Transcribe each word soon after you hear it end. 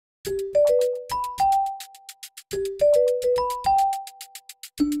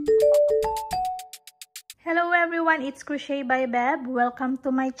Hello everyone, it's Crochet by Beb. Welcome to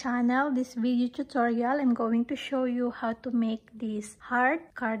my channel. This video tutorial, I'm going to show you how to make this heart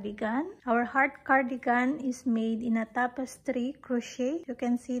cardigan. Our heart cardigan is made in a tapestry crochet. You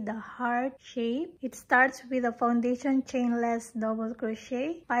can see the heart shape. It starts with a foundation chainless double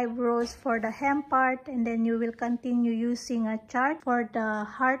crochet, 5 rows for the hem part, and then you will continue using a chart for the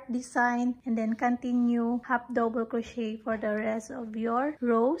heart design, and then continue half double crochet for the rest of your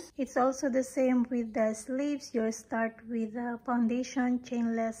rows. It's also the same with the sleeves. You'll start with a foundation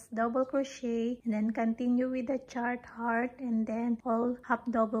chainless double crochet and then continue with the chart heart and then all half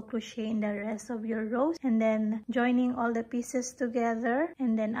double crochet in the rest of your rows, and then joining all the pieces together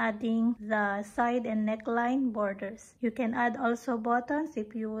and then adding the side and neckline borders. You can add also buttons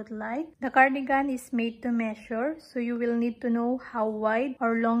if you would like. The cardigan is made to measure, so you will need to know how wide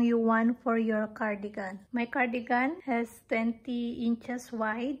or long you want for your cardigan. My cardigan has 20 inches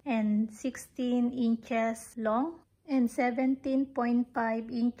wide and 16 inches long and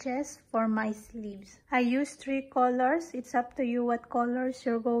 17.5 inches for my sleeves. I use 3 colors. It's up to you what colors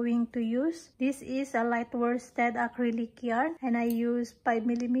you're going to use. This is a light worsted acrylic yarn, and I use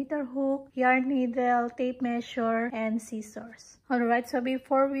 5mm hook, yarn needle, tape measure, and scissors. Alright, so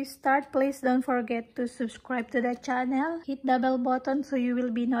before we start, please don't forget to subscribe to the channel. Hit the bell button so you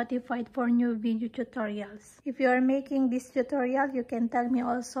will be notified for new video tutorials. If you are making this tutorial, you can tell me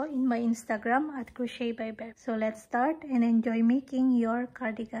also in my Instagram at Crochet by Beb. So let's start and enjoy making your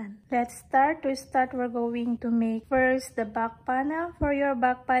cardigan. Let's start. To start, we're going to make first the back panel. For your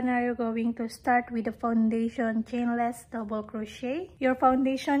back panel, you're going to start with the foundation chainless double crochet. Your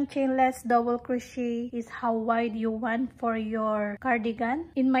foundation chainless double crochet is how wide you want for your cardigan.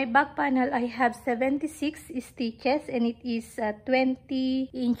 In my back panel, I have 76 stitches and it is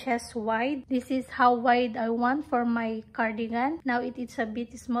 20 inches wide. This is how wide I want for my cardigan. Now it is a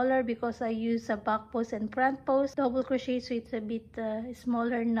bit smaller because I use a back post and front post double crochet, so it's a bit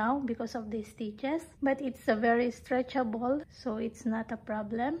smaller now because of the stitches, but it's a very stretchable, so it's not a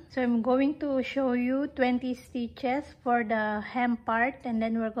problem. So I'm going to show you 20 stitches for the hem part, and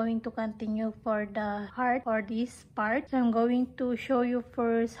then we're going to continue for the heart or this part. So I'm going to show you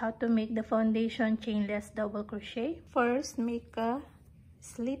first how to make the foundation chainless double crochet. First, make a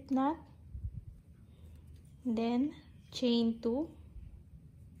slip knot, then chain 2,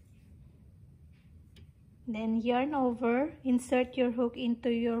 then yarn over, insert your hook into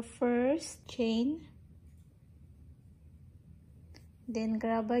your first chain, then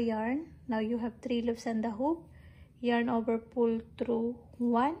grab a yarn. Now you have 3 loops on the hook, yarn over, pull through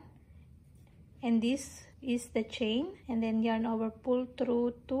 1, and this is the chain, and then yarn over, pull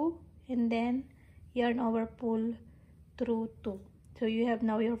through 2, and then yarn over, pull through 2. So you have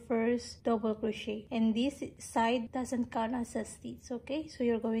now your first double crochet, and this side doesn't count as a stitch. Okay, so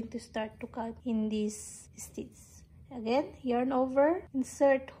you're going to start to count in this stitch. Again, yarn over,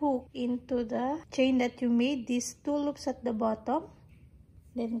 insert hook into the chain that you made, these 2 loops at the bottom,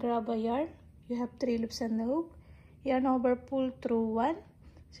 then grab a yarn. You have 3 loops on the hook, yarn over, pull through 1,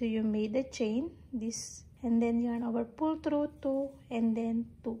 so you made the chain, this, and then yarn over, pull through 2, and then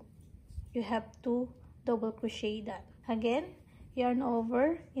 2. You have 2 double crochet done. Again, yarn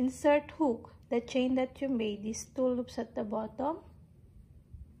over, insert hook, the chain that you made, these 2 loops at the bottom,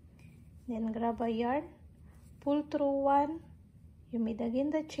 then grab a yarn, pull through 1, you made again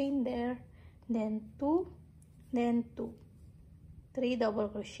the chain there, then 2, then 2, 3 double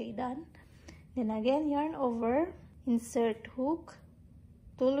crochet done. Then again, yarn over, insert hook,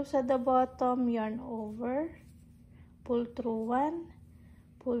 2 loops at the bottom, yarn over, pull through 1,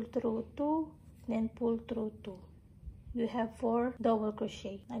 pull through 2, then pull through 2. You have 4 double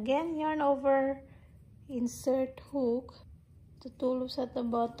crochet. Again, yarn over, insert hook, the 2 loops at the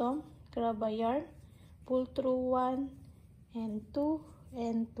bottom, grab a yarn, pull through 1 and 2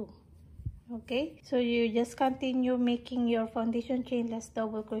 and 2. Okay, so you just continue making your foundation chainless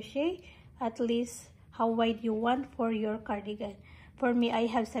double crochet at least how wide you want for your cardigan. For me, I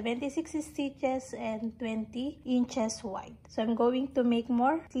have 76 stitches and 20 inches wide. So I'm going to make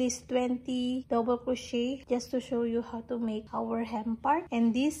more, at least 20 double crochet, just to show you how to make our hem part.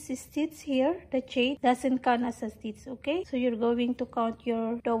 And this stitch here, the chain, doesn't count as a stitch, okay? So you're going to count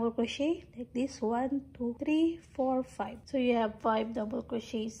your double crochet like this, 1, 2, 3, 4, 5. So you have 5 double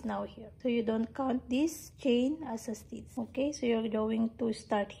crochets now here. So you don't count this chain as a stitch, okay? So you're going to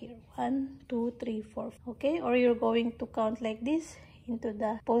start here, 1, 2, 3, 4, okay? Or you're going to count like this, into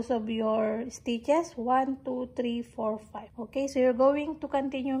the post of your stitches. 1 2 3 4 5. Okay, so you're going to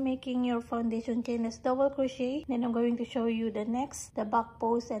continue making your foundation chainless double crochet. Then I'm going to show you the next, the back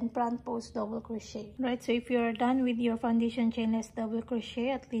post and front post double crochet. Right, so if you're done with your foundation chainless double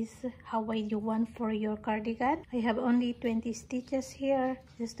crochet, at least how wide you want for your cardigan. I have only 20 stitches here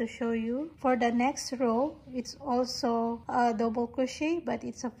just to show you. For the next row, it's also a double crochet, but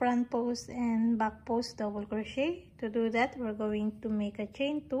it's a front post and back post double crochet. To do that, we're going to make a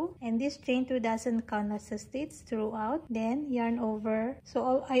chain 2, and this chain 2 doesn't count as a stitch throughout. Then yarn over.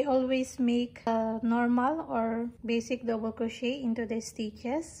 So I always make a normal or basic double crochet into the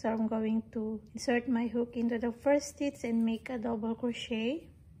stitches. So I'm going to insert my hook into the first stitch and make a double crochet.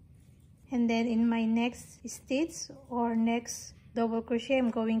 And then in my next stitch or next double crochet,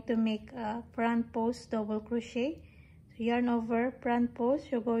 I'm going to make a front post double crochet. So yarn over, front post,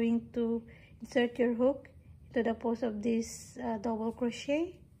 you're going to insert your hook to the post of this double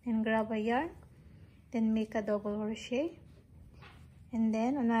crochet and grab a yarn, then make a double crochet, and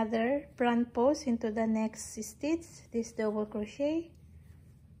then another front post into the next stitch, this double crochet,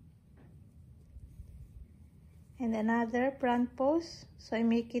 and another front post. So I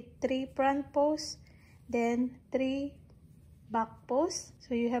make it 3 front posts, then 3 back posts.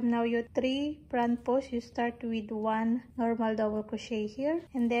 So you have now your 3 front posts. You start with 1 normal double crochet here,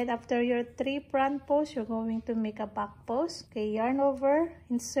 and then after your 3 front posts, you're going to make a back post. Okay, yarn over,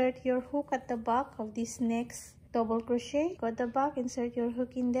 insert your hook at the back of this next double crochet, go at the back, insert your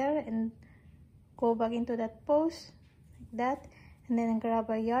hook in there and go back into that post like that, and then grab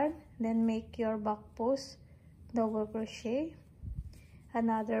a yarn, then make your back post double crochet,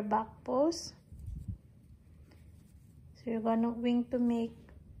 another back post. So you're going to make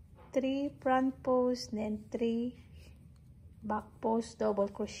 3 front posts, then 3 back post double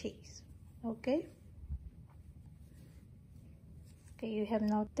crochets. Okay, you have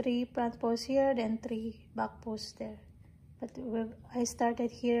now 3 front posts here, then 3 back posts there, but I started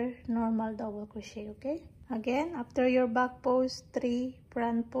here normal double crochet. Okay, again after your back post, 3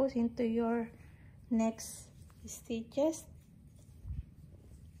 front posts into your next stitches,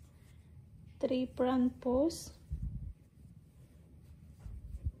 3 front posts,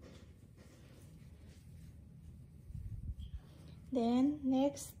 then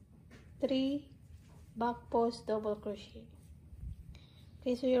next 3 back post double crochet.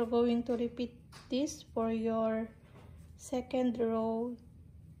 Okay, so you're going to repeat this for your second row,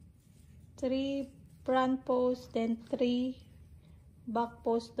 3 front posts, then 3 back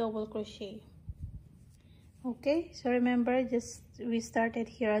post double crochet. Okay, so remember, just we started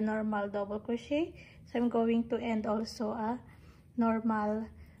here a normal double crochet, so I'm going to end also a normal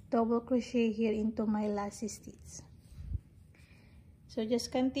double crochet here into my last stitch. So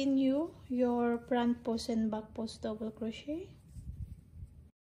just continue your front post and back post double crochet.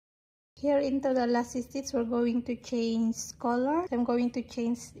 Here into the last stitch, we're going to change color. I'm going to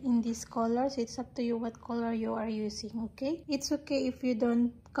change in this color, so it's up to you what color you are using. Okay, it's okay if you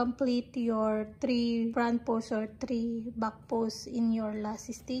don't complete your 3 front posts or 3 back posts in your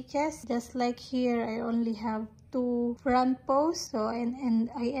last stitches. Just like here, I only have 2 front posts, so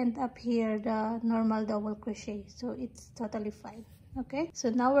and I end up here the normal double crochet, so it's totally fine. Okay, so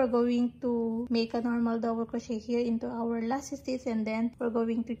now we're going to make a normal double crochet here into our last stitch, and then we're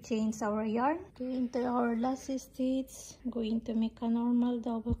going to change our yarn. Okay, into our last stitch, I'm going to make a normal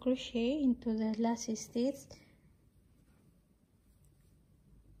double crochet into the last stitch.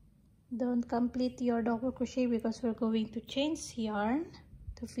 Don't complete your double crochet because we're going to change yarn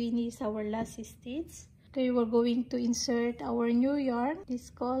to finish our last stitch. Okay, we're going to insert our new yarn, this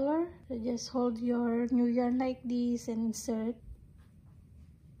color. So just hold your new yarn like this and insert.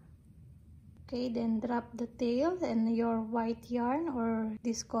 Okay, then drop the tail and your white yarn or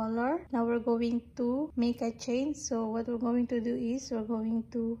this color. Now we're going to make a chain. So what we're going to do is we're going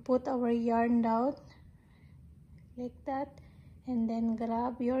to put our yarn down like that, and then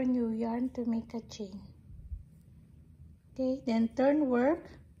grab your new yarn to make a chain. Okay, then turn work,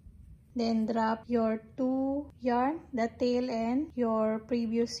 then drop your 2 yarn, the tail and your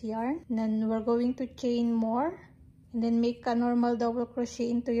previous yarn. And then we're going to chain more, and then make a normal double crochet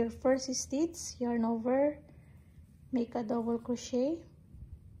into your first stitch, yarn over, make a double crochet.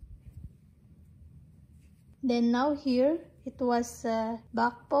 Then now here it was a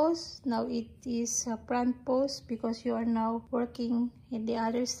back post, now it is a front post because you are now working in the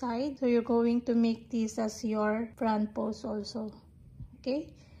other side, so you're going to make this as your front post also.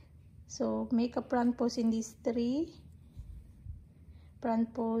 Okay, so make a front post in these 3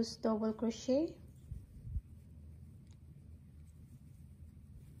 front post double crochet.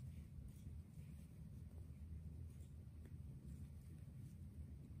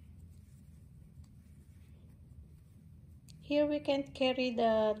 Here we can't carry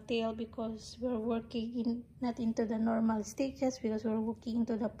the tail because we're working not into the normal stitches, because we're working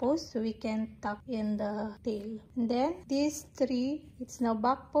into the post, so we can tuck in the tail. And then these three, it's now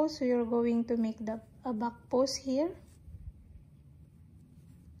back post, so you're going to make a back post here.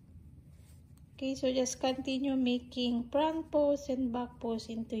 Okay, so just continue making front post and back post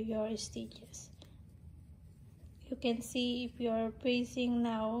into your stitches. You can see if you're facing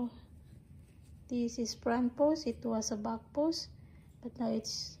now, this is front post, it was a back post, but now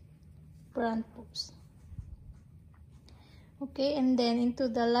it's front post. Okay, and then into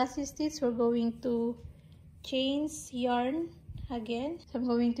the last stitch, we're going to change yarn again. So I'm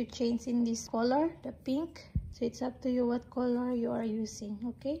going to change in this color, the pink. So it's up to you what color you are using,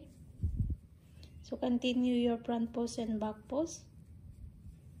 okay? So continue your front post and back post.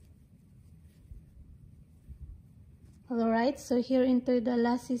 Alright, so here into the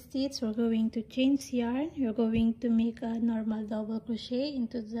last stitch, we're going to change yarn. You're going to make a normal double crochet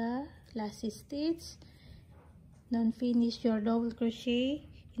into the last stitch. Then finish your double crochet,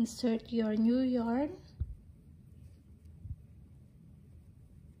 insert your new yarn.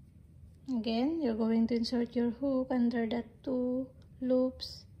 Again, you're going to insert your hook under the 2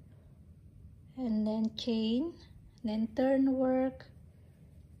 loops, and then chain, then turn work,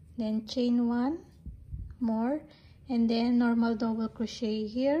 then chain 1 more, and then normal double crochet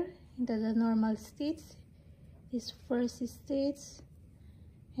here into the normal stitch, this first stitch,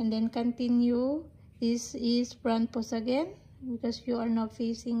 and then continue. This is front post again because you are now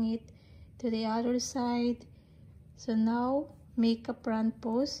facing it to the other side. So now make a front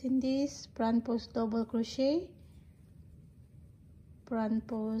post in this front post double crochet, front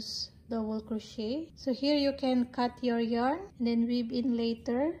post double crochet. So here you can cut your yarn and then weave in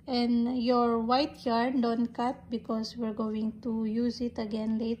later, and your white yarn don't cut because we're going to use it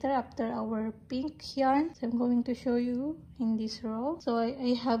again later after our pink yarn. So I'm going to show you in this row. So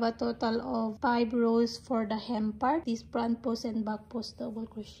I have a total of 5 rows for the hem part, this front post and back post double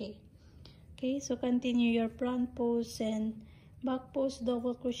crochet. Okay, so continue your front post and back post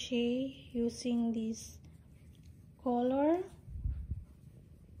double crochet using this color.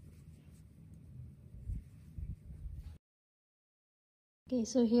 Okay,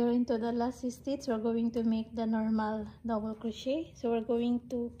 so here into the last stitch, we're going to make the normal double crochet. So we're going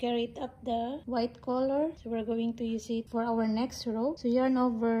to carry it up the white color. So we're going to use it for our next row. So yarn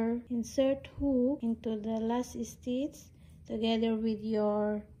over, insert hook into the last stitch together with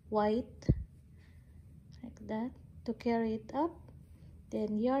your white, like that, to carry it up.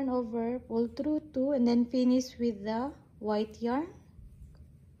 Then yarn over, pull through 2, and then finish with the white yarn,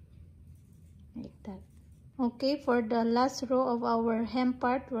 like that. Okay, for the last row of our hem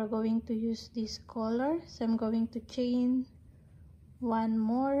part, we're going to use this color. So I'm going to chain 1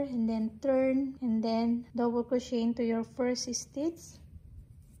 more and then turn and then double crochet into your first stitch.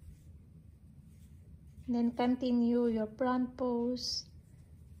 Then continue your front post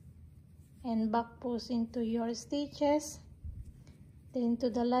and back post into your stitches. Then to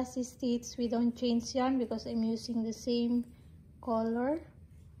the last stitch, we don't change yarn because I'm using the same color.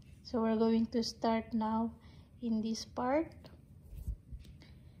 So we're going to start now in this part.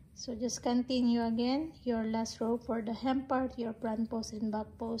 So just continue again your last row for the hem part, your front post and back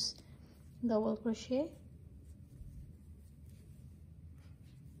post double crochet.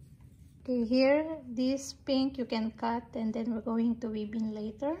 Okay, here this pink you can cut and then we're going to weave in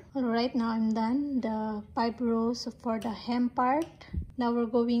later. Alright, now I'm done the 5 rows for the hem part. Now we're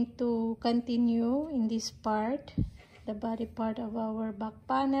going to continue in this part, the body part of our back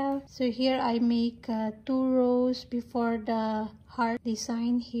panel. So here I make 2 rows before the heart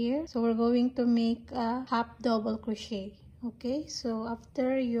design here. So we're going to make a half double crochet. Okay, so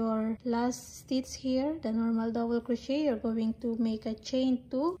after your last stitch here, the normal double crochet, you're going to make a chain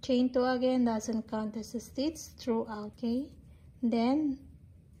 2. Chain 2 again doesn't count as a stitch throughout. Okay, then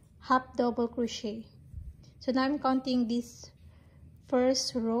half double crochet. So now I'm counting this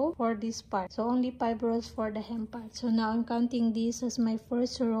first row for this part, so only 5 rows for the hem part. So now I'm counting this as my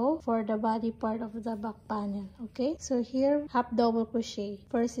first row for the body part of the back panel. Okay, so here half double crochet,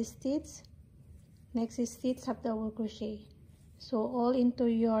 first stitch, next stitch, half double crochet. So all into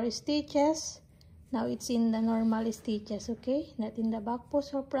your stitches. Now it's in the normal stitches, okay, not in the back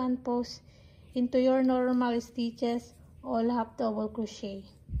post or front post. Into your normal stitches, all half double crochet.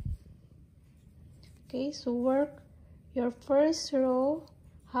 Okay, so work your first row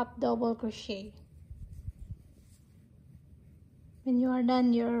half double crochet. When you are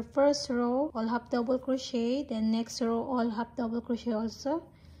done your first row all half double crochet, then next row all half double crochet also.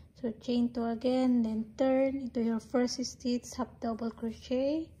 So chain 2 again, then turn into your first stitch, half double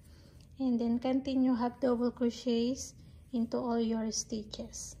crochet, and then continue half double crochets into all your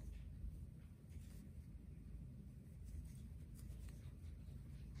stitches.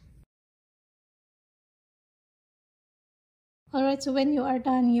 Alright, so when you are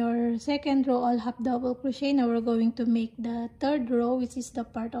done your second row all half double crochet, now we're going to make the third row, which is the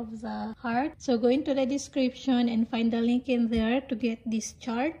part of the heart. So go into the description and find the link in there to get this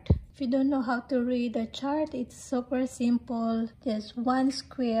chart. If you don't know how to read the chart, it's super simple. Just one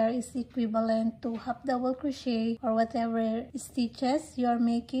square is equivalent to half double crochet or whatever stitches you are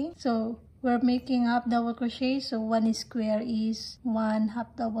making. So we're making half double crochet, so one square is one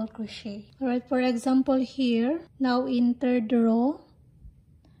half double crochet. Alright, for example here, now in third row,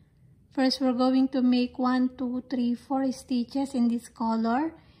 first we're going to make 1, 2, 3, 4 stitches in this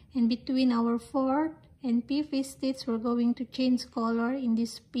color, and between our fourth and fifth stitch we're going to change color in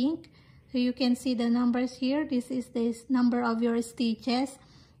this pink. So you can see the numbers here. This is the number of your stitches,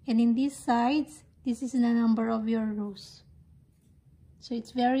 and in these sides this is the number of your rows. So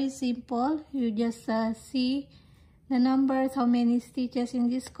it's very simple. You just see the numbers, how many stitches in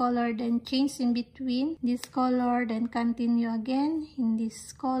this color, then change in between this color, then continue again in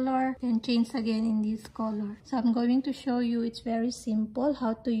this color, then change again in this color. So I'm going to show you, it's very simple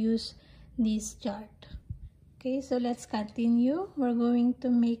how to use this chart. Okay, so let's continue. We're going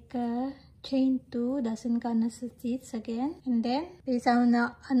to make a chain 2 dozen canvas stitch again, and then based on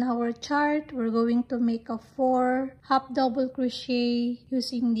our chart we're going to make a 4 half double crochet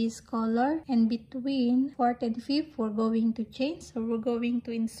using this color, and between 4th and 5th we're going to chain. So we're going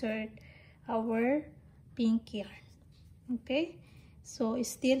to insert our pink yarn. Okay, so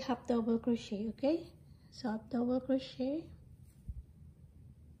still half double crochet. Okay, so half double crochet,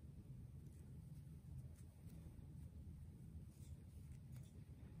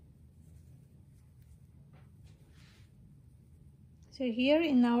 so here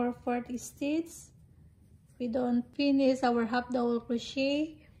in our fourth stitch, we don't finish our half double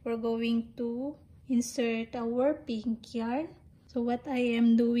crochet, we're going to insert our pink yarn. So what I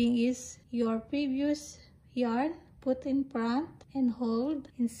am doing is your previous yarn, put in front and hold,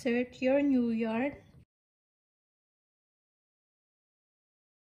 insert your new yarn,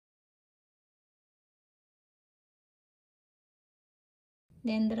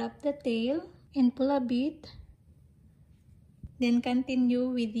 then drop the tail and pull a bead. Then continue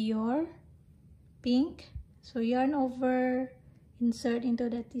with your pink. So yarn over, insert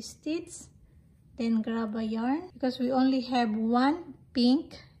into that stitch, then grab a yarn because we only have one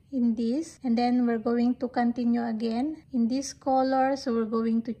pink in this, and then we're going to continue again in this color, so we're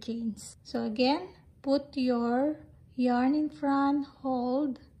going to change. So again, put your yarn in front,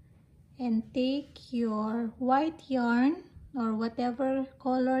 hold, and take your white yarn or whatever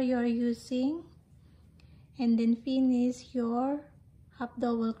color you're using, and then finish your half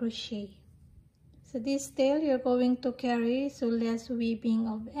double crochet. So this tail you're going to carry, so less weaving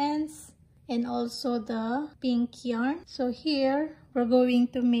of ends and also the pink yarn. So here we're going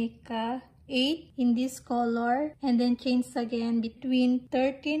to make a 8 in this color, and then change again between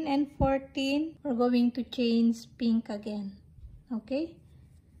 13 and 14 we're going to change pink again. Okay,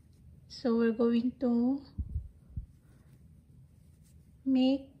 so we're going to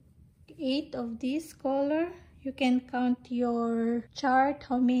make 8 of this color. You can count your chart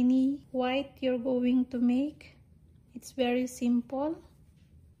how many white you're going to make. It's very simple.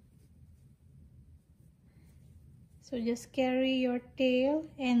 So just carry your tail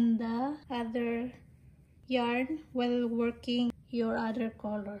and the other yarn while working your other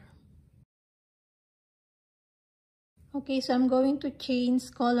color. Okay, so I'm going to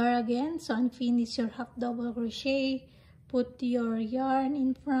change color again. So unfinish your half double crochet, put your yarn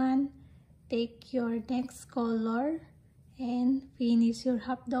in front, take your next color and finish your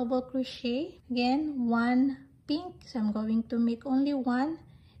half double crochet. Again, one pink, so I'm going to make only one,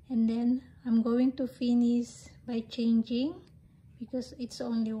 and then I'm going to finish by changing because it's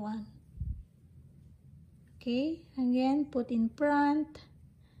only one. Okay, again, put in front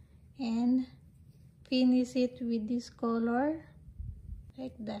and finish it with this color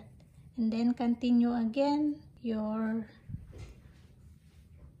like that, and then continue again your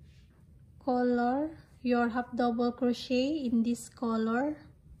color, your half double crochet in this color.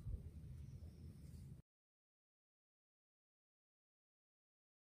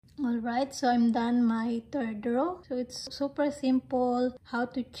 Alright, so I'm done my third row. So it's super simple how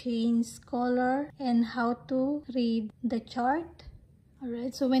to change color and how to read the chart.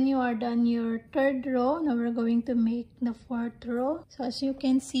 Alright, so when you are done your third row, now we're going to make the fourth row. So as you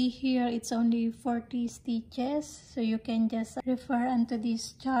can see here, it's only 40 stitches. So you can just refer onto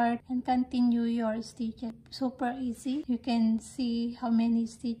this chart and continue your stitches. Super easy. You can see how many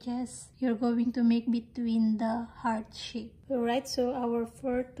stitches you're going to make between the heart shape. Alright, so our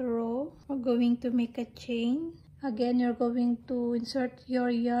fourth row, we're going to make a chain. Again, you're going to insert your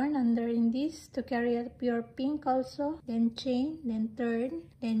yarn under in this to carry up your pink also. Then chain, then turn,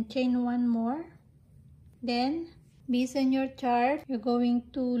 then chain one more. Then, based on your chart, you're going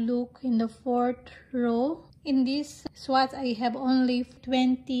to look in the fourth row. In this swatch, I have only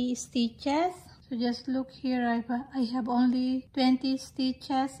 20 stitches. So just look here, I have only 20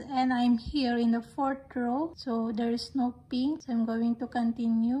 stitches and I'm here in the fourth row. So there is no pink. So I'm going to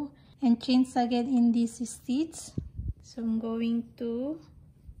continue and change again in this stitch. So I'm going to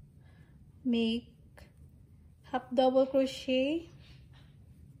make half double crochet,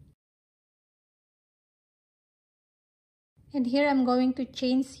 and here I'm going to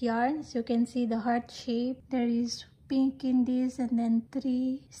change yarn. So you can see the heart shape, there is pink in this and then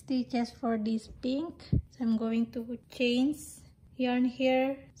 3 stitches for this pink. So I'm going to change yarn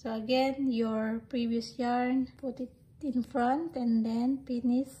here. So again, your previous yarn, put it in front and then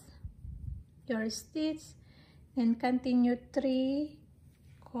finish your stitch, then continue 3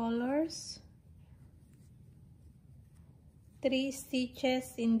 colors, 3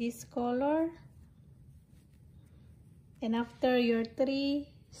 stitches in this color, and after your 3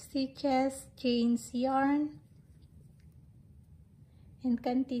 stitches, change yarn and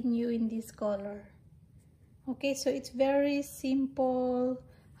continue in this color. Okay, so it's very simple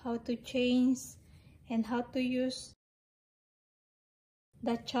how to change and how to use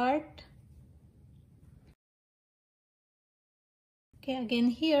the chart. Okay, again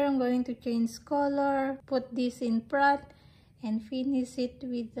here I'm going to change color, put this in front and finish it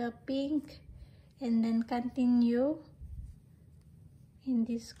with the pink, and then continue in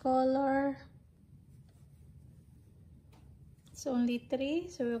this color. It's only 3,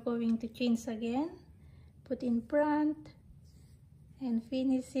 so we're going to change again, put in front and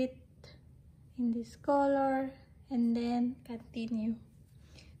finish it in this color and then continue.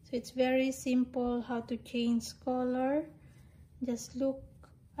 So it's very simple how to change color. Just look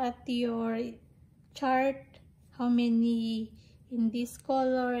at your chart, how many in this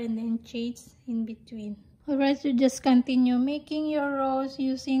color, and then change in between. Alright, so just continue making your rows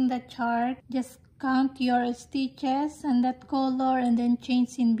using the chart. Just count your stitches and that color and then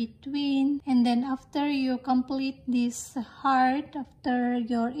change in between. And then after you complete this heart, after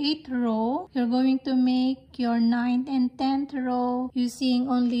your 8th row, you're going to make your 9th and 10th row using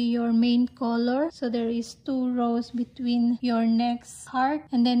only your main color. So there is 2 rows between your next heart,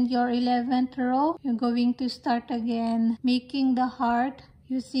 and then your 11th row, you're going to start again making the heart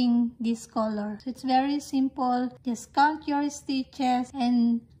using this color. So it's very simple. Just count your stitches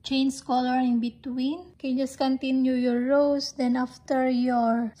and change color in between. Okay, just continue your rows. Then after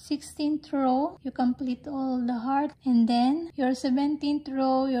your 16th row, you complete all the heart, and then your 17th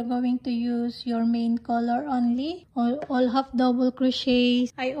row, you're going to use your main color only, all half double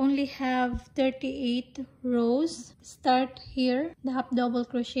crochets. I only have 38 rows. Start here, the half double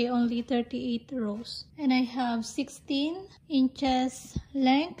crochet, only 38 rows, and I have 16 inches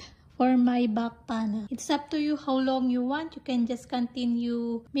length for my back panel. It's up to you how long you want. You can just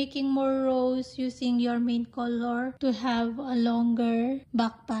continue making more rows using your main color to have a longer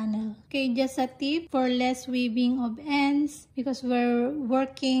back panel. Okay, just a tip for less weaving of ends, because we're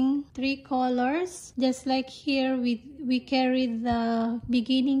working 3 colors. Just like here, we carry the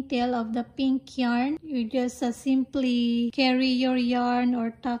beginning tail of the pink yarn. You just simply carry your yarn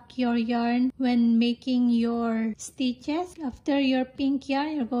or tuck your yarn when making your stitches. After your pink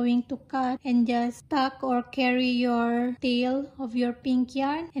yarn, you're going to cut and just tuck or carry your tail of your pink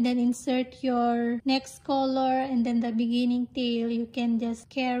yarn, and then insert your next color, and then the beginning tail you can just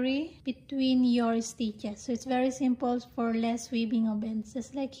carry between your stitches. So it's very simple for less weaving of ends.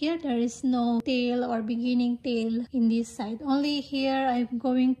 Just like here, there is no tail or beginning tail in this side. Only here I'm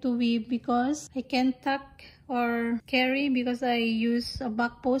going to weave because I can tuck or carry, because I use a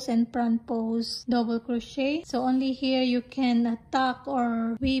back post and front post double crochet. So only here you can tuck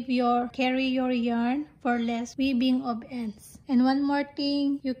or weave carry your yarn for less weaving of ends. And one more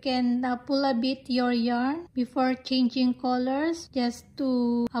thing, you can pull a bit your yarn before changing colors, just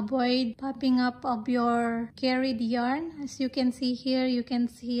to avoid popping up of your carried yarn. As you can see here, you can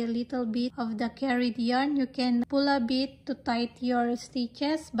see a little bit of the carried yarn. You can pull a bit to tight your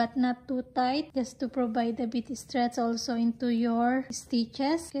stitches, but not too tight, just to provide a bit stretch also into your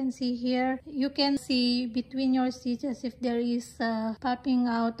stitches. You can see here, you can see between your stitches if there is popping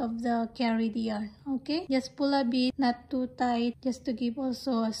out of the carried yarn. Okay, just pull a bit, not too tight, just to give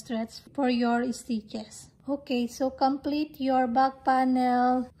also a stretch for your stitches. Okay, so complete your back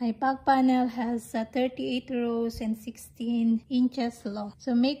panel. My back panel has 38 rows and 16 inches long.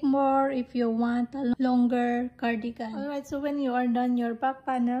 So make more if you want a longer cardigan. Alright, so when you are done your back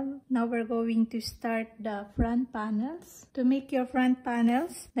panel, now we're going to start the front panels. To make your front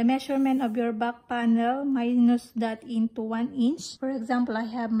panels, the measurement of your back panel, minus that into 1 inch. For example, I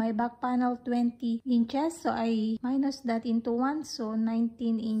have my back panel 20 inches, so I minus that into 1, so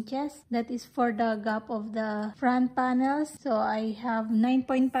 19 inches. That is for the gap of the front panels. So I have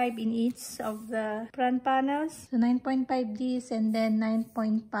 9.5 in each of the front panels. So 9.5 this, and then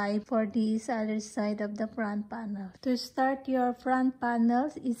 9.5 for this other side of the front panel. To start your front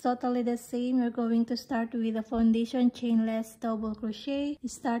panels, it's totally the same. You're going to start with a foundation chainless double crochet.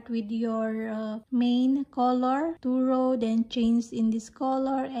 Start with your main color, 2 row, then change in this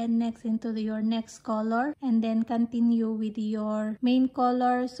color, and next into your next color, and then continue with your main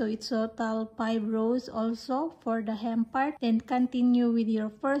color. So it's total 5 rows also for the hem part. Then continue with your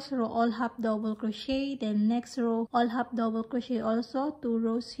first row all half double crochet, then next row all half double crochet also, 2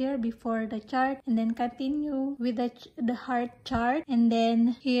 rows here before the chart, and then continue with the heart chart. And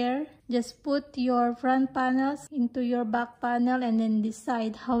then here just put your front panels into your back panel, and then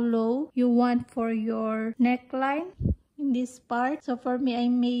decide how low you want for your neckline in this part. So for me, I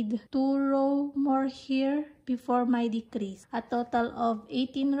made 2 row more here before my decrease, a total of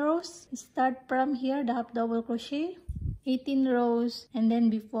 18 rows. Start from here, the half double crochet, 18 rows, and then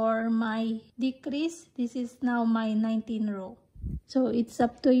before my decrease, this is now my 19 row. So it's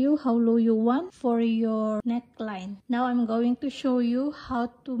up to you how low you want for your neckline. Now I'm going to show you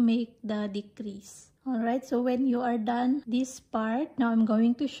how to make the decrease. Alright, so when you are done this part, now I'm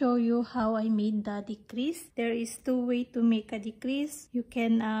going to show you how I made the decrease. There is 2 ways to make a decrease. You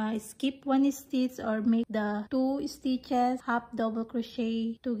can skip 1 stitch or make the 2 stitches half double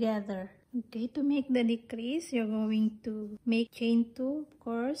crochet together. Okay, to make the decrease, you're going to make chain 2, of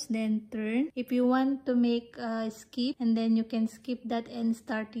course, then turn. If you want to make a skip, and then you can skip that and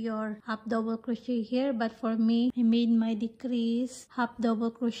start your half double crochet here. But for me, I made my decrease half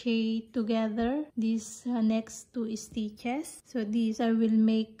double crochet together these next 2 stitches. So these I will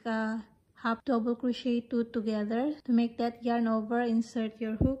make half double crochet 2 together. To make that yarn over, insert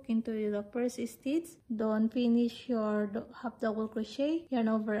your hook into the first stitch, don't finish your half double crochet, yarn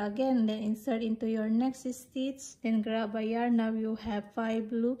over again, then insert into your next stitch, then grab a yarn. Now you have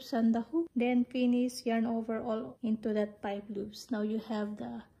 5 loops on the hook, then finish, yarn over all into that 5 loops. Now you have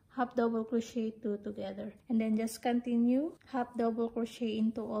the half double crochet 2 together, and then just continue half double crochet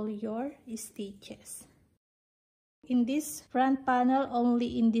into all your stitches. In this front panel,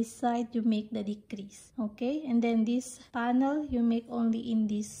 only in this side you make the decrease, okay? And then this panel you make only in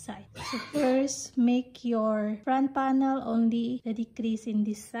this side. So first make your front panel only the decrease in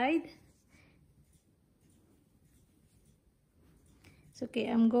this side. So okay,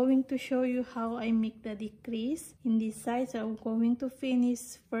 I'm going to show you how I make the decrease in this side. So I'm going to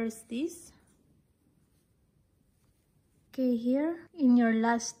finish first this. Okay, here in your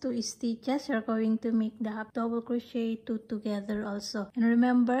last 2 stitches, you're going to make the half double crochet 2 together also. And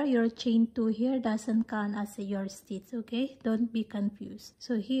remember, your chain 2 here doesn't count as your stitch, okay? Don't be confused.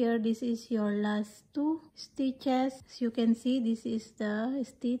 So here, this is your last 2 stitches. As you can see, this is the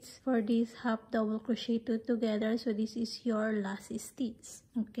stitch for this half double crochet 2 together. So this is your last stitch.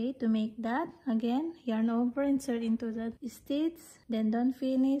 Okay, to make that, again, yarn over, insert into that stitch, then don't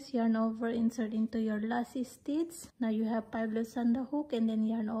finish, yarn over, insert into your last stitch. Now you have 5 loops on the hook, and then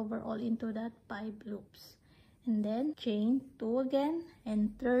yarn over all into that 5 loops, and then chain 2 again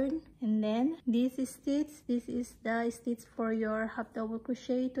and turn. And then this stitch, this is the stitch for your half double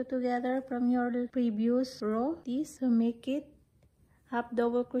crochet 2 together from your previous row. This, so make it half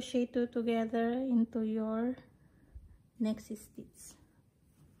double crochet 2 together into your next stitch.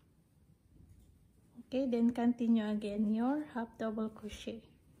 Okay, then continue again your half double crochet,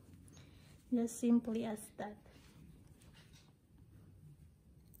 just simply as that.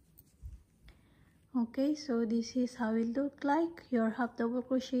 Okay, so this is how it look like, your half double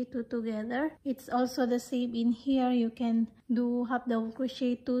crochet 2 together. It's also the same in here. You can do half double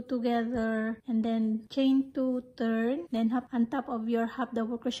crochet 2 together and then chain 2, turn, then on top of your half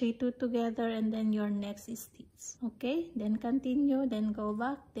double crochet 2 together, and then your next stitch. Okay, then continue, then go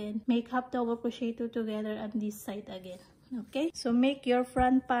back, then make half double crochet 2 together on this side again. Okay, so make your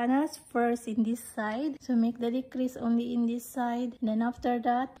front panels first in this side, so make the decrease only in this side, then after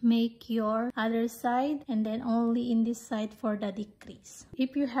that make your other side, and then only in this side for the decrease.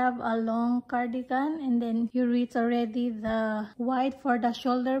 If you have a long cardigan and then you reach already the wide for the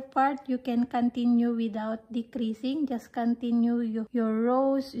shoulder part, you can continue without decreasing. Just continue your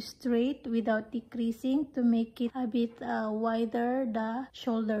rows straight without decreasing to make it a bit wider the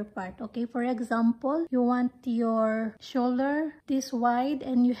shoulder part. Okay, for example, you want your shoulder this wide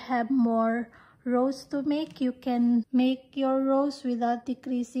and you have more rows to make, you can make your rows without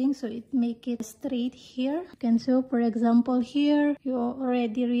decreasing, so it make it straight here. You can show, for example, here you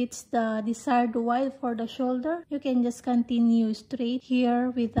already reached the desired wide for the shoulder. You can just continue straight here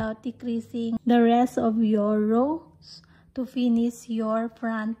without decreasing the rest of your rows to finish your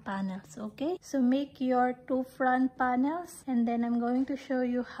front panels. Okay, so make your 2 front panels, and then I'm going to show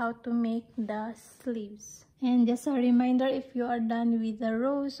you how to make the sleeves. And just a reminder, if you are done with the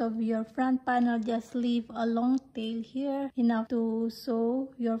rows of your front panel, just leave a long tail here, enough to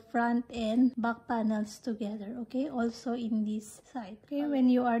sew your front and back panels together. Okay, also in this side. Okay, when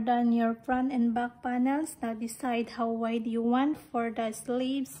you are done your front and back panels, now decide how wide you want for the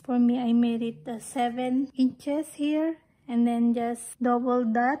sleeves. For me, I made it 7 inches here, and then just double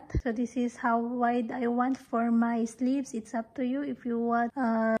that. So this is how wide I want for my sleeves. It's up to you. If you want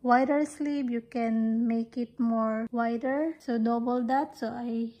a wider sleeve, you can make it more wider, so double that. So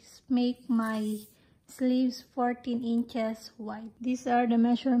I make my sleeves 14 inches wide. These are the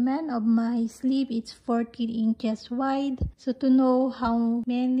measurement of my sleeve. It's 14 inches wide. So to know how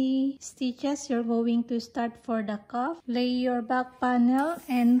many stitches you're going to start for the cuff, lay your back panel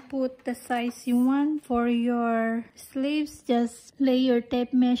and put the size you want for your sleeves. Just lay your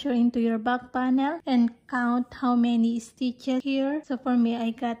tape measure into your back panel and count how many stitches here. So for me,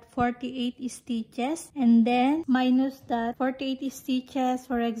 I got 48 stitches, and then minus that 48 stitches,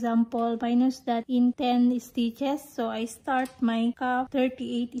 for example, minus that in 10 stitches. So I start my cuff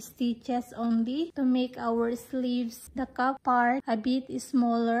 38 stitches only to make our sleeves, the cuff part, a bit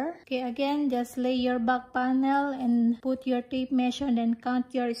smaller. Okay, again, just lay your back panel and put your tape measure, then count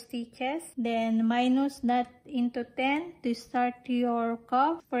your stitches, then minus that into 10 to start your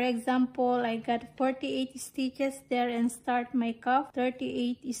cuff. For example, I got 48 stitches there and start my cuff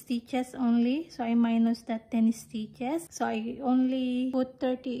 38 stitches only, so I minus that 10 stitches. So I only put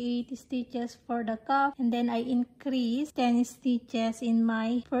 38 stitches for the cuff, and then I increase 10 stitches in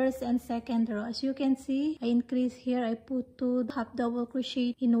my first and second row. As you can see, I increase here. I put 2 half double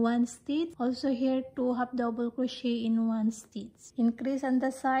crochet in 1 stitch. Also here 2 half double crochet in 1 stitch. Increase on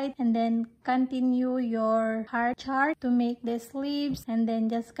the side, and then continue your heart chart to make the sleeves, and then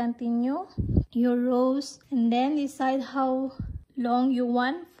just continue your rows, and then decide how long you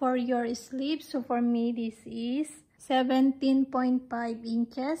want for your sleeves. So for me, this is 17.5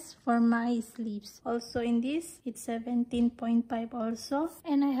 inches for my sleeves. Also in this, it's 17.5 also.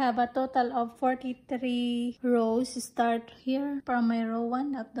 And I have a total of 43 rows. Start here from my row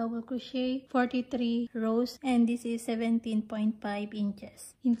 1 of double crochet, 43 rows, and this is 17.5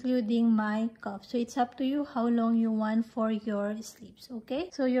 inches, including my cuff. So it's up to you how long you want for your sleeves. Okay,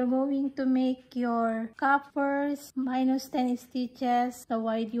 so you're going to make your cuff first, minus 10 stitches, the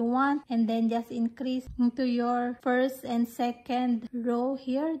wide you want, and then just increase into your first and second row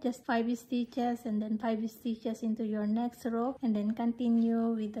here, just 5 stitches, and then 5 stitches into your next row, and then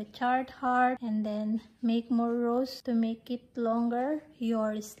continue with the chart heart, and then make more rows to make it longer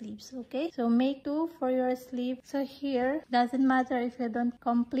your sleeves. Okay, so make 2 for your sleeve. So here, doesn't matter if you don't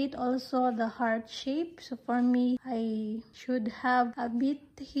complete also the heart shape. So for me, I should have a bit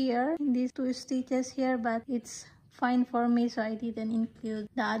here in these 2 stitches here, but it's fine for me, so I didn't include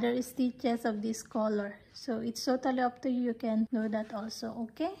the other stitches of this color. So it's totally up to you. You can do that also.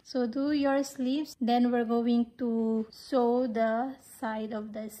 Okay, so do your sleeves, then we're going to sew the side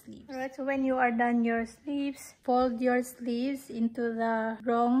of the sleeves. Alright, so when you are done your sleeves, fold your sleeves into the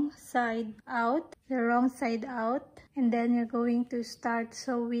wrong side out, and then you're going to start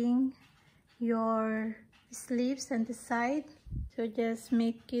sewing your sleeves on the side. So just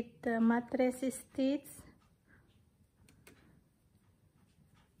make it mattress stitch,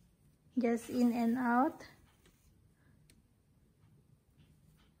 just in and out.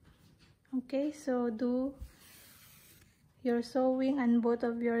 Okay, so do your sewing on both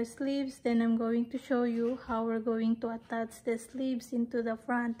of your sleeves, then I'm going to show you how we're going to attach the sleeves into the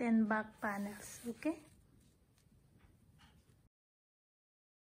front and back panels. Okay.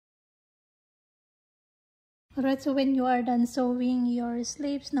 Alright, so when you are done sewing your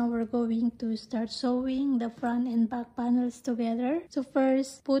sleeves, now we're going to start sewing the front and back panels together. So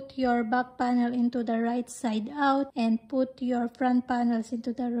first, put your back panel into the right side out and put your front panels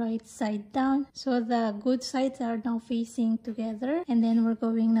into the right side down. So the good sides are now facing together. And then we're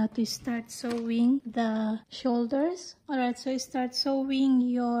going now to start sewing the shoulders. Alright, so start sewing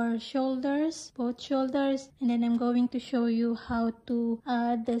your shoulders, both shoulders. And then I'm going to show you how to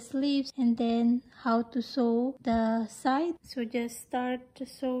add the sleeves and then how to sew the side. So just start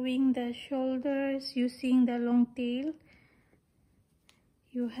sewing the shoulders using the long tail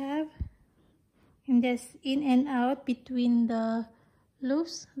you have, and just in and out between the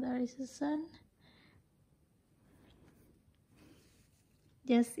loops. There is the sun.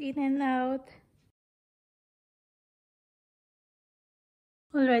 Just in and out.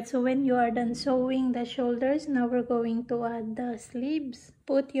 Alright, so when you are done sewing the shoulders, now we're going to add the sleeves.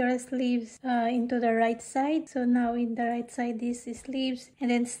 Put your sleeves into the right side. So now in the right side this is sleeves,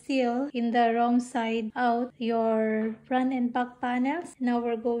 and then still in the wrong side out your front and back panels. Now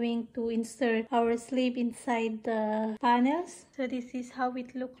we're going to insert our sleeve inside the panels. So this is how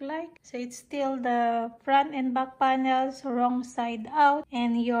it look like. So it's still the front and back panels wrong side out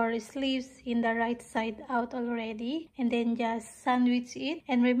and your sleeves in the right side out already, and then just sandwich it.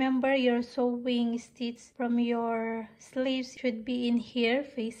 And remember, your sewing stitch from your sleeves should be in here,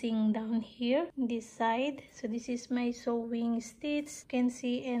 facing down here, this side. So this is my sewing stitch, you can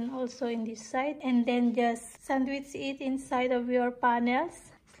see, and also in this side. And then just sandwich it inside of your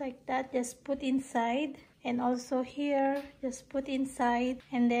panels. It's like that, just put inside. And also here, just put inside.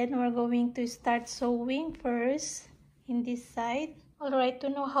 And then we're going to start sewing first in this side. Alright, to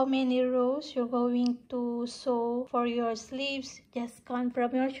know how many rows you're going to sew for your sleeves, just count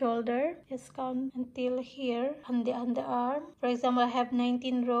from your shoulder. Just count until here on the underarm. For example, I have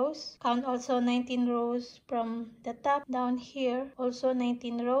 19 rows. Count also 19 rows from the top down here. Also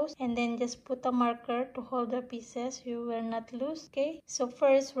 19 rows. And then just put a marker to hold the pieces. You will not lose. Okay, so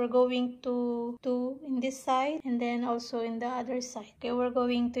first we're going to do in this side and then also in the other side. Okay, we're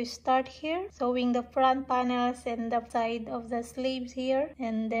going to start here sewing the front panels and the side of the sleeves here,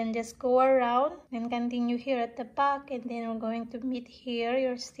 and then just go around and continue here at the back, and then we're going to meet here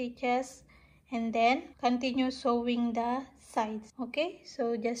your stitches and then continue sewing the sides. Okay,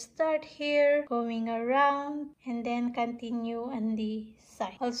 so just start here going around and then continue on the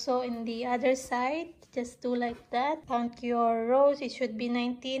side. Also in the other side, just do like that. Count your rows, it should be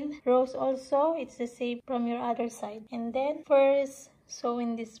 19 rows also. It's the same from your other side. And then first sew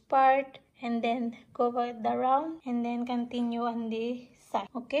in this part and then go back around and then continue on the side.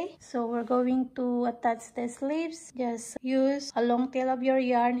 Okay, so we're going to attach the sleeves. Just use a long tail of your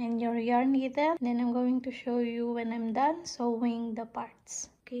yarn and your yarn needle. Then I'm going to show you when I'm done sewing the parts.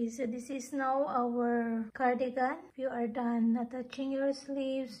 Okay, so this is now our cardigan. If you are done attaching your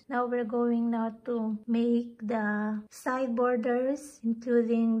sleeves, now we're going now to make the side borders,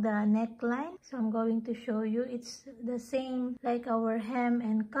 including the neckline. So I'm going to show you. It's the same like our hem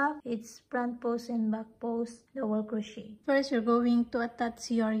and cuff. It's front post and back post double crochet. First, you're going to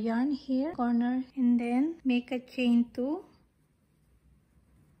attach your yarn here, corner, and then make a chain 2,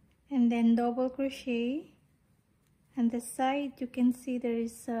 and then double crochet. On the side, you can see there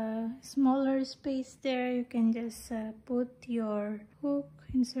is a smaller space there. You can just put your hook,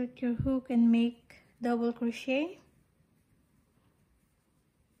 insert your hook and make double crochet.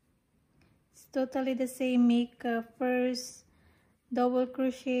 It's totally the same. Make first double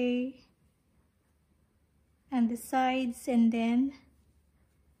crochet on the sides, and then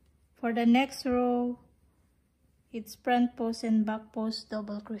for the next row, it's front post and back post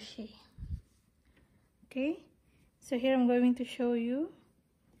double crochet. Okay. So here I'm going to show you.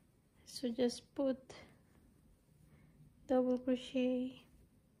 So just put double crochet,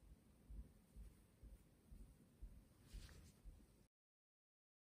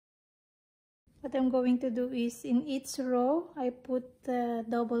 what I'm going to do is in each row I put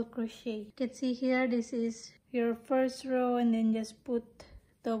double crochet. You can see here, this is your first row, and then just put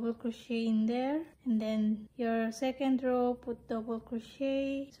double crochet in there, and then your second row put double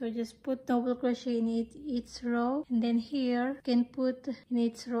crochet. So just put double crochet in each row, and then here you can put in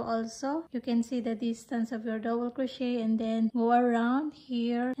each row also. You can see the distance of your double crochet, and then go around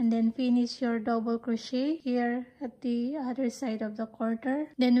here and then finish your double crochet here at the other side of the corner.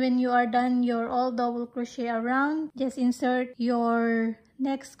 Then when you are done your all double crochet around, just insert your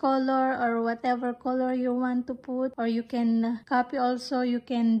next color or whatever color you want to put, or you can copy also. You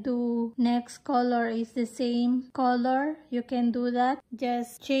can do next color is the same color, you can do that.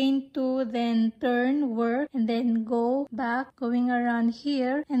 Just chain 2, then turn, work, and then go back going around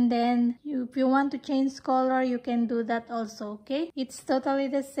here, and then if you want to change color you can do that also. Okay, it's totally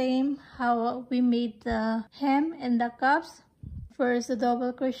the same how we made the hem and the cups. First the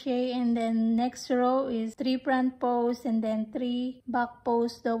double crochet, and then next row is 3 front post and then 3 back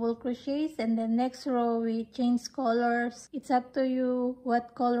post double crochets, and then next row we change colors. It's up to you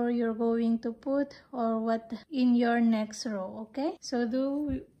what color you're going to put or what in your next row. Okay, so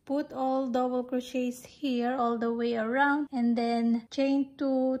put all double crochets here all the way around, and then chain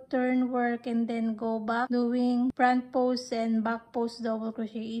 2, turn, work, and then go back doing front post and back post double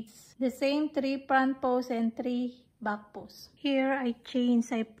crochet. It's the same 3 front post and 3 back post. Here I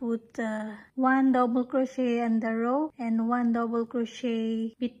put 1 double crochet in the row and 1 double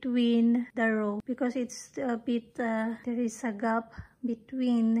crochet between the row, because it's a bit there is a gap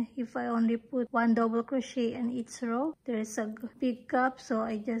between. If I only put 1 double crochet in each row, there is a big gap, so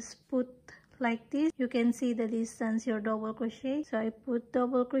I just put like this. You can see the distance your double crochet, so I put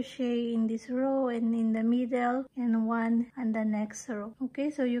double crochet in this row and in the middle and 1 in the next row.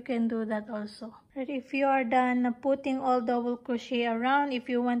 Okay, so you can do that also. Right, if you are done putting all double crochet around, if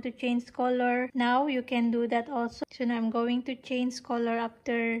you want to change color now, you can do that also. So now I'm going to change color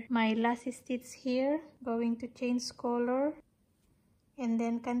after my last stitch here. Going to change color and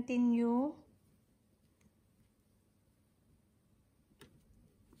then continue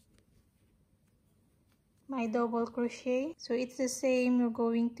my double crochet. So it's the same. You're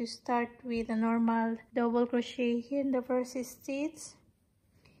going to start with a normal double crochet here in the first stitch,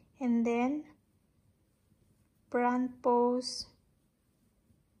 and then front post,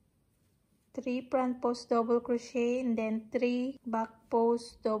 3 front post double crochet, and then 3 back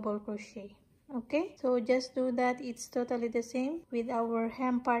post double crochet. Okay, so just do that. It's totally the same with our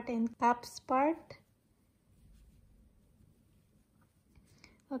hem part and cups part.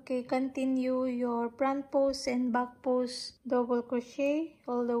 Okay, continue your front post and back post double crochet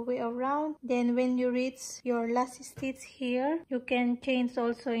all the way around. Then when you reach your last stitch here, you can change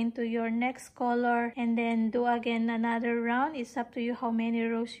also into your next color and then do again another round. It's up to you how many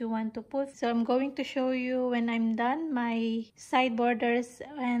rows you want to put. So I'm going to show you when I'm done my side borders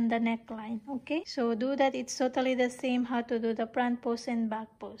and the neckline. Okay, so do that. It's totally the same how to do the front post and back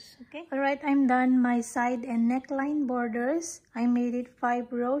post. Okay, all right, I'm done my side and neckline borders. I made it 5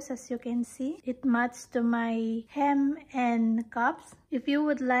 rows, as you can see. It matched to my hem and cups. If you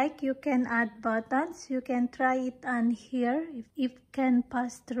would like, you can add buttons. You can try it on here if it can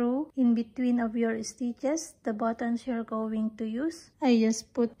pass through in between of your stitches, the buttons you're going to use. I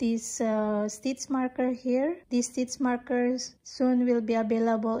just put this stitch marker here. These stitch markers soon will be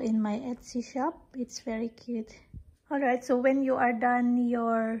available in my Etsy shop. It's very cute. Alright, so when you are done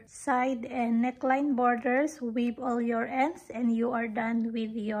your side and neckline borders, weave all your ends and you are done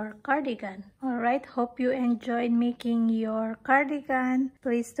with your cardigan. Alright, hope you enjoyed making your cardigan.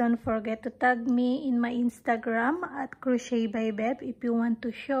 Please don't forget to tag me in my Instagram at Crochet by Beb if you want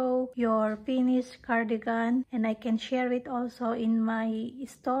to show your finished cardigan, and I can share it also in my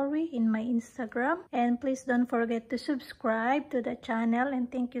story in my Instagram. And please don't forget to subscribe to the channel,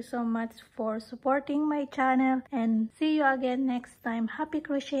 and thank you so much for supporting my channel, and see you again next time. Happy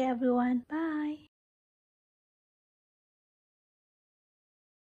crochet everyone. Bye.